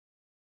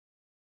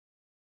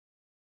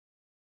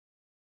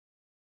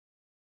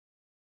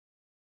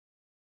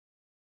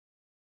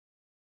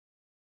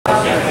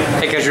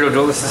Hey KAIJUDO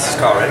Duel, this is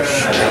Carl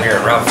Reddish. I'm here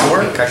at round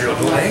 4, KAIJUDO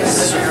Duel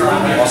days.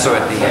 Also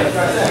at the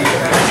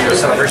KAIJUDO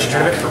Celebration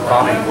Tournament for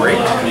Bodyguard Vorg.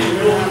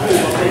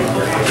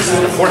 This is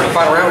the fourth and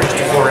final round. We just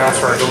do 4 rounds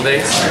for our duel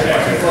days. You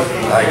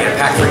get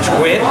a pack for each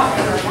win.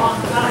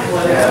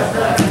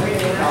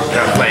 And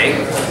I'm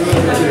playing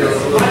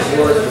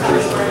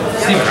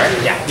Steven, right?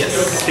 Yeah. Yes,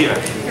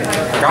 Steven.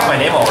 Forgot my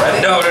name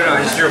already? No,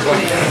 I just drew a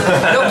blank.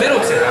 No,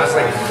 Middleton. I was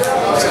like,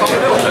 it's called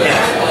Middleton. Yeah.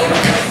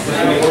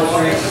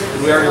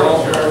 We already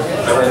rolled.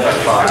 I rolled by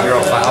 5. You're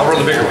on 5. I'll roll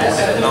the bigger ones.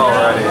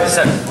 Alrighty.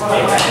 7.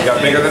 You got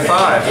bigger than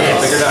 5.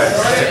 Yes. Bigger dice.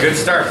 It's a good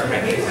start for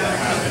me.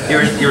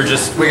 You were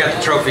just, we got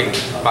the trophy,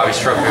 Bobby's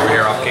trophy over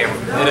here off camera.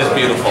 It is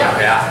beautiful.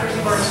 Yeah.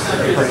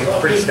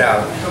 Pretty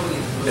stout.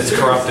 It's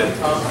corrupted.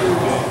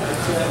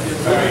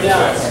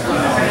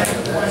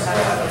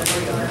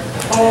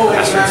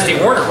 That's from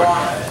Steve Warner.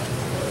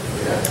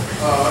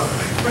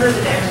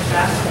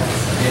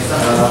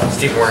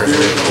 Steve Warner's a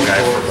really cool guy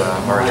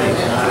from R&D.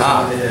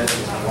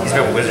 He's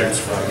been Wizards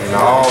for a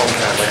long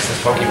time, like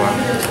since Pokemon.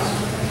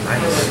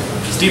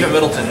 Nice. Steven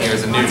Middleton here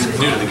is new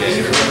to the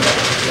game.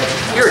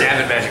 You're an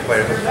avid Magic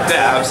player.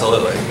 Yeah,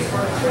 absolutely.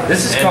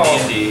 This is and called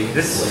D&D.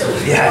 This is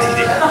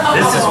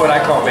what I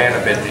call mana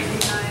bending.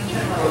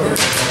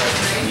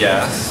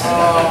 Yes.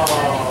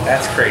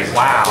 That's crazy.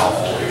 Wow.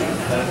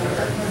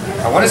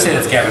 I want to say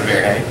that's Gavin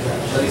Bear, hey?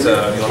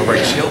 So, you want to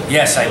break shield?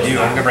 Yes, I do.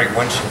 I'm going to break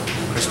one shield.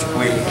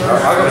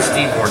 I'll go with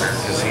Steve Warner.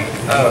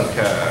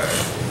 Okay.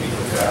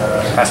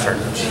 Last turn.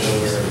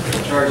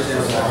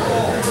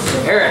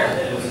 Eric,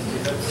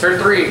 turn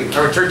 3,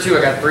 or turn 2,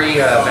 I got 3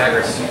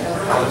 Magris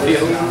on the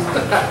field.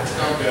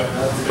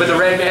 With the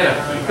red mana.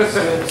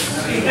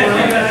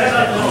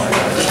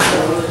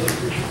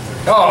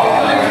 Oh,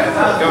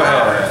 go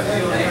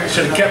ahead. I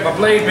should have kept my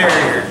blade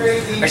barrier.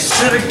 I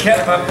should have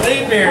kept my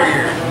blade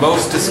barrier.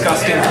 Most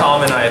disgusting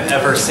common I have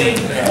ever seen.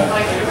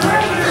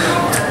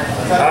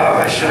 Oh,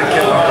 I should have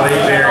kept my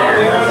blade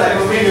barrier.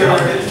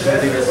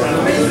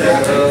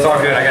 It's all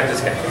good, I got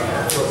this guy.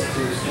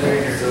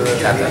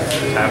 Tap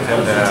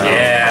him down.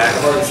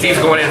 Yeah. Steve's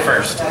going in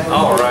first.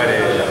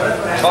 Alrighty.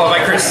 Followed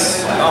by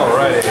Chris.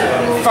 Alrighty.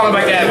 Followed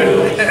by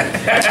Gavin.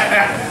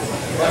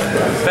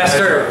 Best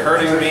serve.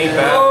 Hurting me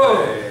badly.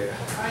 Oh.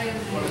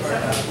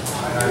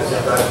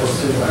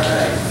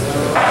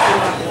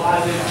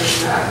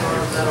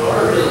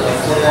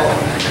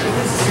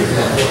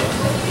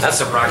 That's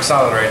some rock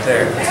solid right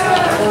there. I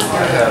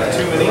have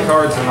too many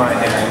cards in my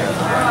hand.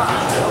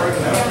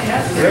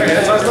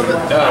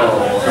 No.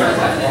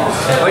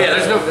 Oh yeah,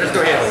 there's no hand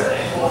limit.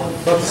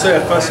 About to say,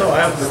 if I saw, I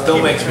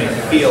still makes me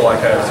feel like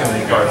I have too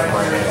many cards in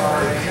my hand.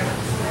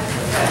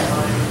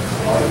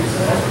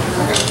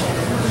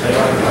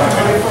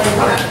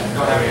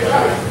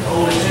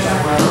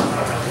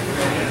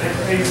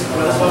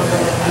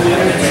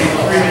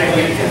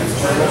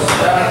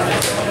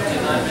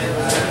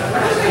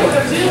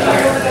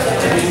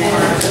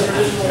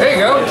 There you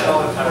go. You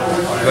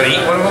want to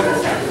eat one of them?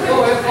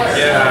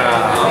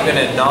 Yeah, I'm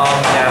gonna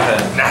nom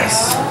Gavin. Nice.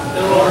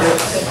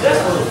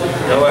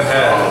 Go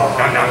ahead.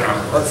 No.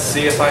 Let's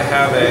see if I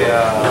have a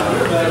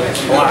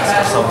blast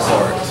of some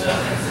sort.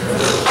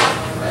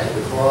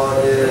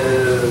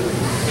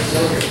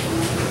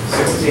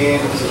 16.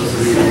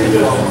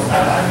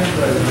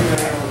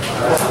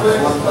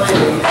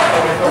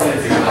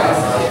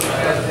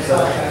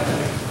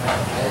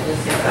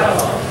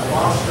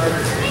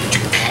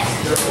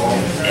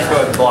 Let's go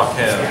ahead and block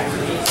him.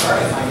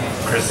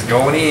 Chris is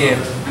going in.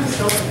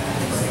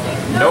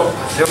 Nope.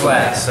 Shield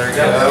blast. There you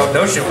go.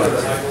 No shield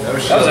blast. No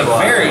shield That was a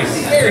blast.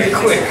 very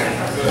quick.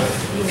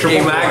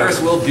 Triple Magris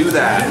will do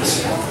that.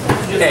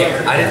 Hey,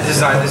 I didn't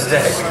design this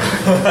deck.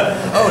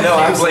 Oh no,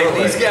 I I'm blame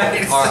these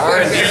guys.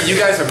 You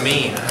guys are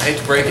mean. I hate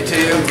to break it to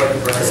you, but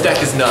this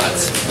deck is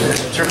nuts.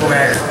 Triple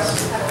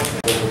Magris.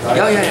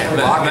 Oh yeah.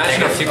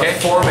 Imagine if you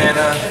get 4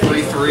 mana,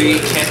 3/3,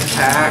 can't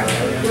attack.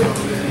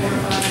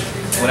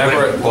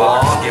 Whenever it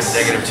blocks, give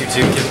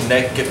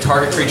 -2/2. give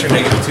target creature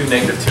 -2,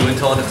 -2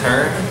 until end of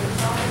turn.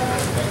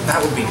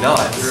 That would be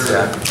nuts.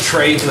 Yeah.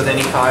 Trades with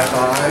any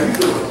 5/5.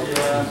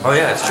 Oh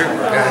yeah, it's true.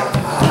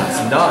 Yeah.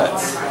 It's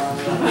nuts.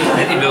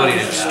 And the ability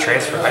to just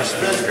transfer. I just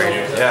think it's great.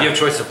 Yeah. You have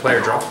choice of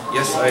player draw.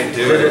 Yes, I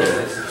do.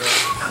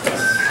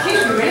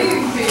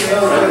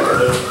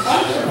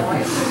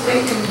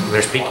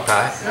 There's Pinkie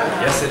Pie.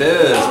 Yes, it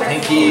is.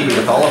 Pinkie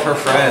with all of her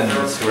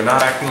friends who are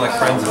not acting like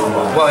friends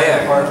anymore. Well,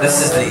 yeah.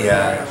 This is the.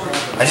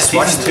 I just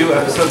watched Season 2,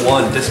 Episode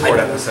 1, Discord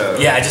episode.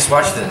 Yeah, I just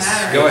watched this.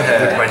 Go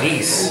ahead. With my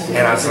niece,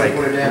 and I was like,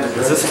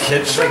 Is this a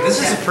kid show? like, this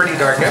is a pretty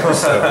dark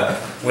episode.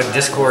 When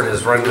Discord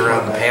is running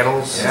around the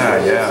panels.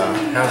 Yeah.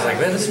 And I was like,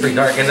 man, this is pretty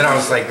dark. And then I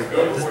was like,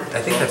 I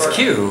think that's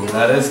Q.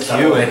 That is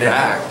Q, in And then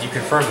fact. you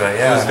confirmed that, It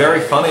yeah. was very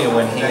funny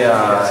when he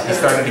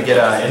started to get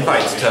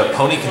invites to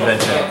pony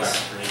conventions.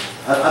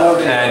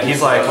 And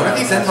he's like, what are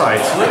these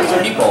invites? Who are these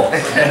people?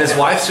 And his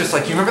wife's just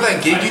like, you remember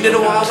that gig you did a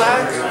while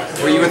back?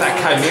 Were you with that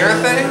Chimera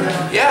thing?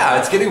 Yeah,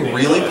 it's getting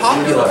really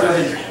popular.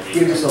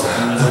 It's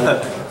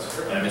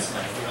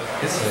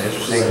an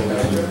interesting.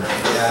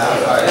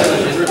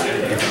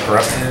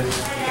 Corrupted.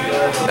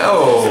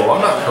 No,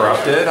 I'm not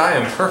corrupted. I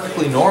am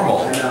perfectly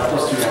normal. I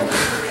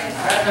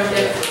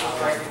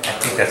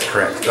think that's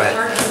correct. Go ahead.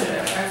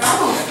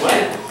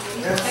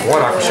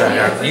 One aqua shot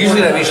now.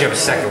 Usually that means you have a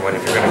second one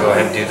if you're going to go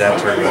ahead and do that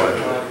turn one.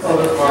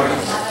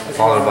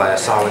 Followed by a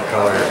solid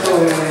color.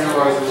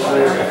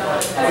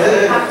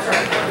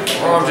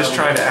 Well, I'm just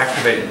trying to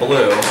activate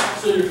blue.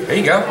 There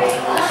you go.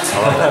 I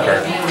love that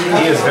card.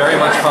 He is very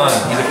much fun.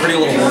 He's a pretty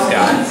little wolf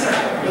guy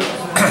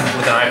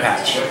with an eye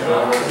patch.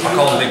 I'll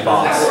call him Big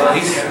Boss.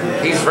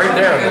 He's right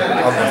there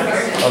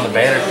on the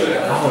banner.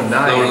 Oh,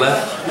 nice. Lower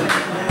left.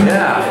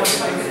 Yeah.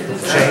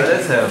 That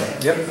is him.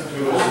 Yep.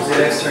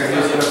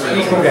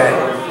 He's cool guy.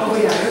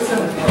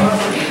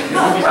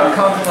 I've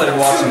contemplated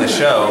watching the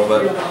show,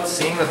 but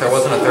seeing that there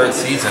wasn't a third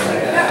season,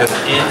 does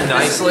it end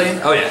nicely?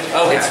 Oh yeah.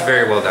 Oh, it's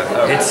very well done.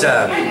 Okay. It's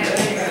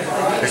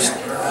there's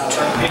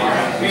I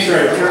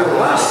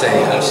want to say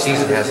each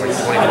season has like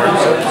 24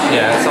 episodes.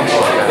 Yeah, something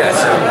like that. Yeah,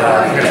 so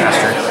I'm gonna ask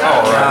her.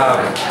 Oh,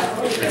 right.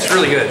 It's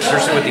really good,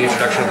 especially with the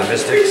introduction of the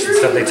Mystics and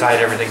stuff. They tied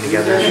everything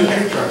together.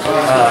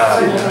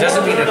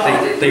 Doesn't mean that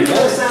they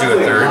won't do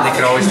a third. They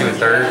could always do a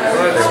third.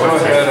 Let's go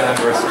ahead and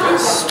risk it.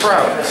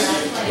 Sprout.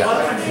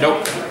 Yeah.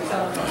 Nope.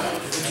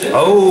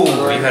 Oh,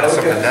 you had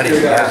something nutty.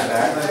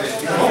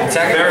 Yeah. It's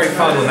very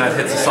fun when that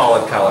hits a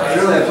solid color.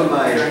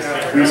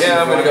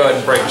 Yeah, I'm gonna go ahead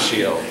and break a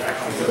shield.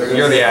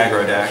 You're the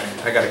aggro deck.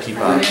 I gotta keep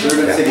up.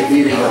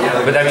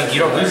 Yeah. But I mean, you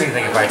don't lose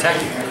anything if I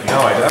attack you. No,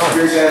 I don't.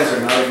 Your guys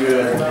are not good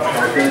at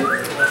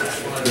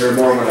they're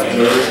more of an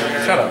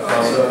observer. Shut up,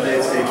 phone. So if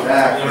they stay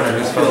back,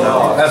 Who's phone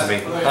off? That's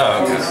me.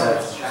 Oh, okay.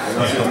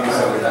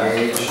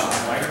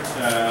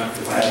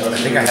 I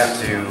think I have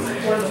to do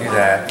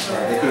that.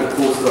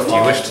 Do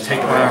you wish to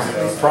take my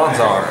bronze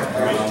arm?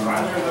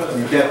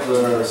 You kept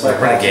the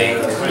Renegade.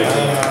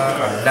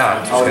 I'm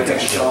not. Just gonna take a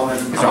shield.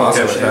 I'm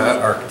okay with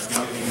that. Or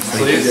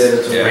Please?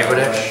 Yeah. Rainbow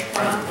Dash.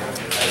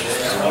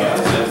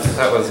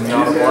 That was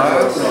not a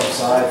blast.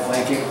 Side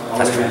flanking.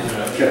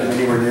 Kept them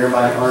anywhere near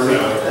my army.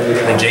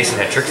 And Jason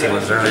had Trixie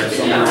ones earlier.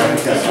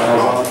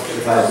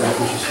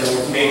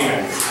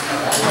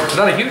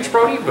 Not a huge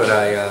Brody, but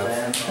I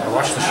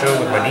watched the show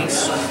with my niece,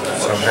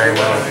 so I'm very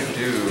well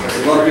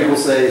A lot of people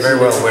say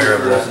aware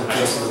of the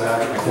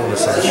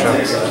coolness of the show.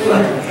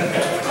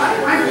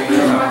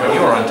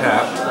 You are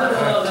untapped. I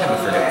tend to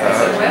forget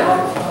that.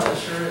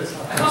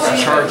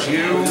 Let's charge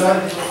you.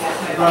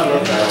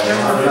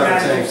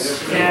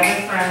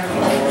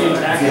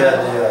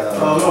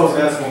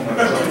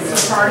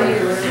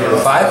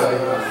 Five.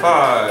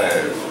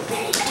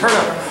 Turn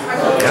up.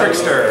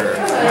 Trickster.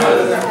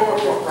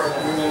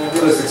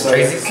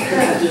 Tracy's?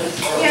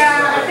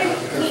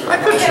 I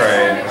could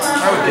trade. I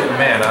would get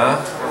mana.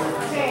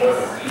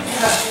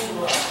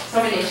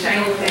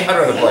 I'd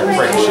rather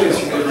break shield.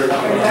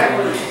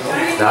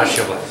 Not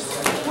shield blast.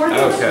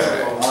 Okay.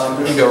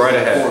 You go right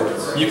ahead.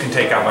 You can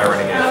take out my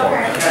renegade for me.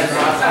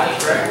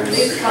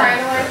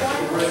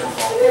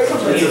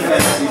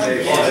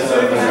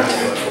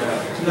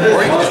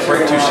 Or you can just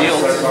break 2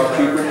 shields.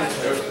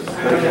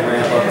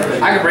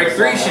 I could break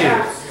 3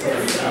 shields.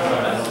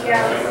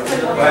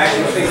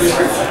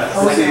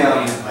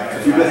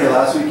 If you've been here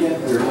last weekend,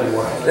 we were playing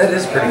what? That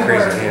is pretty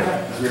crazy hand.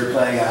 We were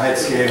playing a Height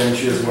Skaven,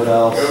 she was what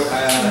else? I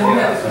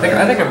think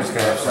I'm just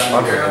gonna have some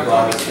fun with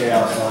it.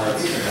 Chaos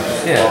Knights.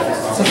 Yeah,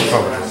 something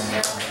fun with this.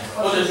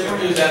 We'll just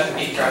use that to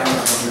keep trying.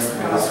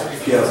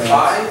 Chaos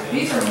Knights.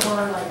 These are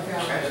more like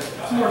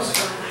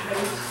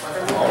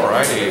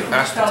Alrighty,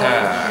 fast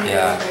attack.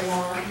 Yeah.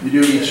 You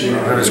do each year.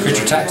 Remember, this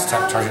creature attacks,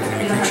 target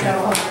enemy creature.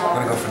 I'm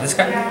gonna go for this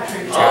guy.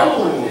 Tap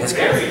this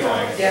guy.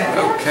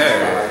 Okay.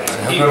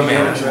 Heal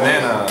mana.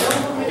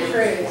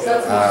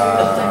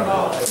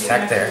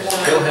 Attack there.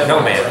 Kill him. No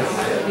mana.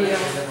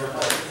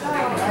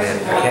 And then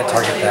I can't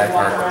target that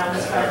card.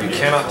 You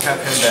cannot tap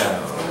him down.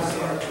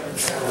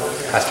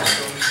 Faster.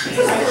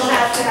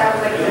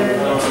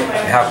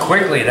 How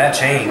quickly that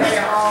changed.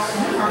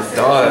 It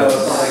does.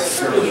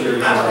 So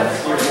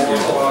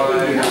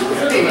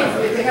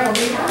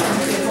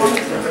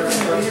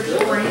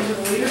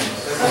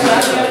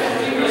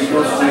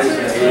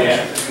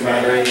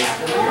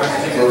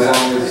as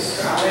long as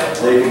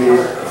they can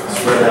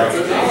spread out.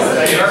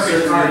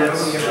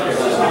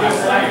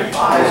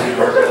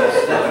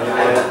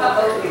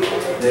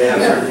 They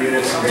have certain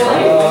units.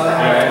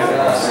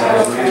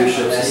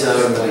 Leadership's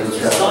 7, but it's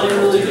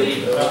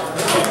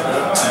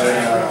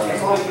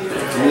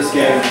in this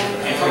game,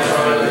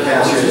 the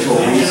caster control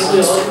beasts,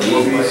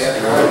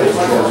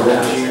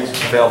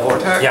 Veil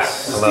Vortex. Yeah,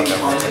 I love that.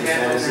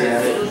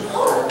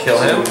 Kill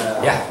him.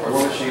 Yeah.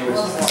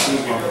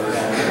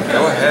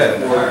 Go ahead.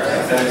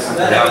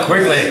 How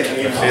quickly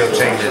the field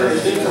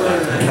changes.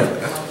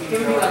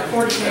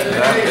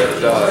 That it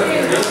does.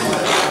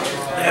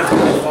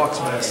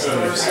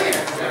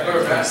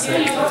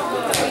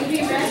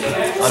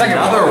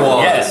 Another one.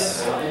 Yes.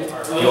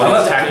 You want to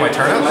attack my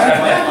turnip?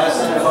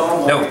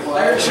 No.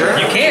 Sure.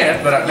 You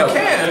can, but no. You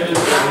can.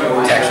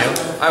 Attack shield.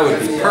 I would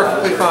be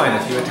perfectly fine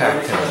if you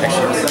attacked him.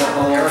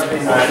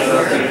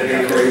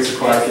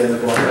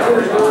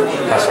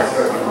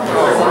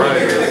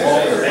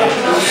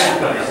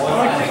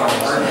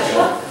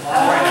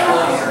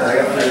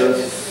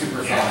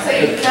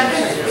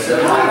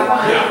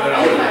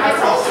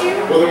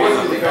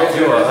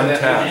 You are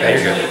untapped. Yeah,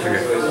 you're good. You're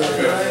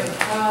good.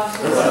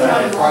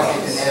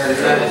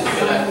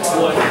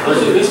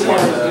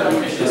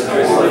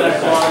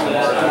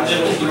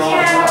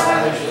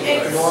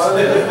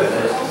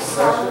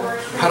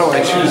 How do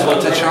I choose what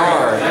to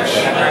charge?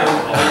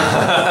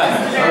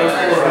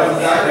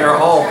 They're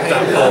all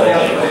painful.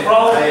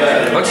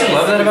 Don't you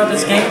love that about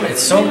this game?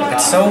 It's one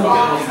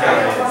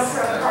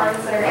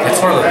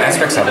of the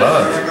aspects I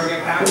love.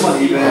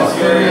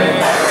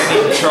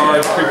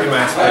 Charge Creepy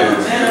Mask Poo.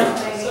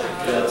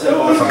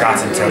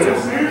 Forgotten Tilted.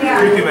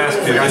 Creepy Mask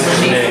Poo. That's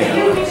his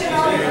name.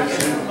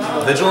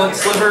 Vigilant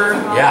Sliver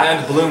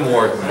and Bloom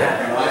Warden.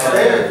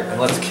 And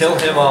let's kill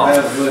him off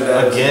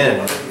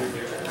again.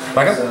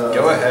 Michael?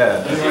 Go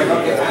ahead.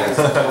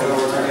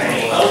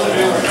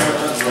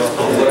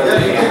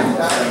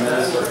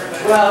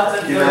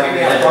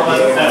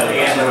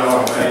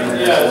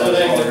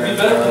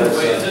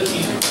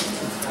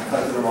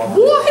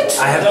 What?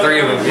 I have 3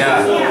 of them,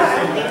 yeah.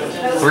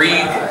 3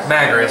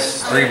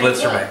 Magris, 3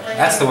 Blitzer-Mech.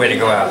 That's the way to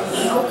go out.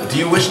 Do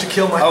you wish to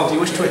kill my? Do you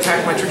wish to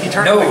attack my tricky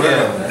target? No,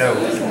 again? no.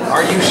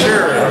 Are you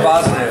sure? I'm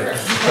positive.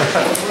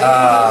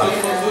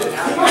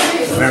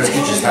 Remember,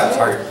 you just have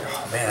target.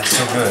 Oh man, that's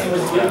so good.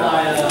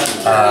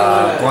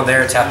 Go in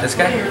there and tap this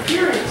guy.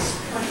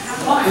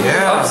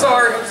 Yeah. I'm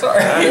sorry. That's your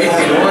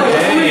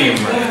game.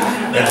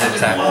 That's it,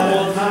 tap.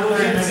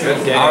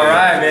 Good game. All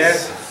right, man.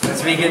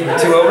 That's me getting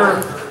 2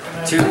 over.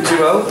 2-0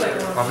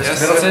 on Mr.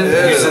 Middleton.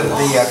 Using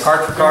the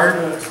card for card.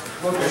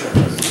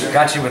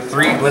 Got you with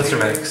 3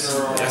 Blitzer-Mechs.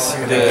 Yes,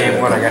 you Game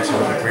did. 1, I got you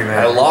with the 3 I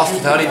Magris. lost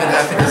without even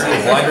having to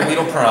see Blinder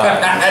Beetle Prime.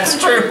 That's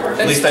true.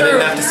 At least I didn't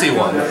have to see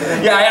one.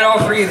 Yeah, I had all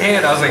 3 in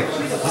hand. I was like,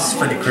 this is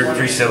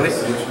pretty silly.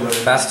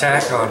 Fast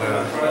attack on,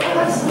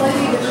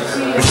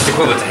 which is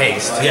equivalent to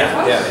haste.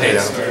 Yeah,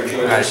 Haste.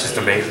 It's just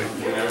amazing.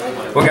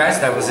 Well, guys,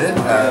 that was it.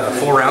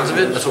 4 rounds of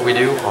it. That's what we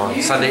do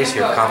on Sundays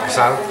here at Conquer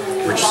Asylum,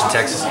 Richardson,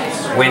 Texas.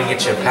 Win,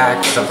 get you a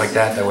pack, stuff like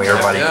that. That way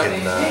everybody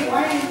can,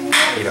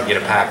 get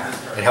a pack.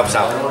 It helps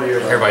out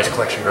everybody's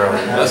collection growing.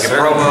 Get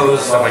promos,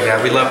 stuff like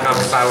that. We love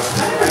Conquer Asylum.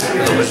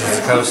 The Wizards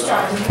of the Coast.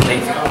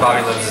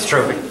 Bobby loves his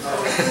trophy.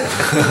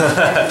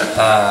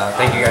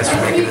 Thank you guys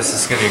for making this.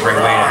 This is going to be a great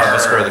way to help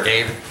us grow the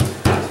game.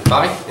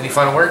 Bobby, any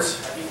final words?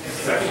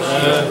 It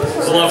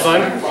was a lot of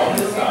fun.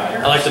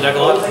 I like the deck a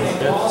lot.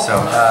 Yeah.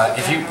 So,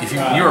 if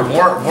you are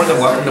more than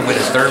welcome to win a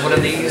 3rd one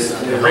of these,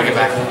 and bring it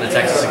back home to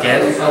Texas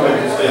again. We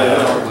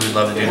would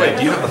love to do that. Wait,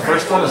 do you have the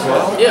first one as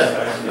well?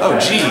 Yeah. Oh,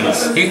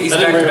 jeez. He's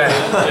back to back.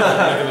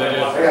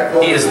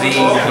 He is the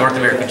North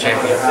American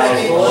champion.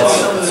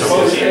 So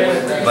cool.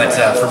 But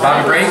for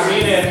Bobby Bray,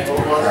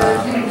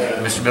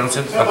 Mr.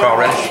 Middleton, I'm Carl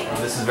Reddish.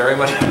 This is very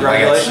much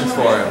congratulations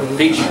for him.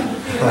 Peach.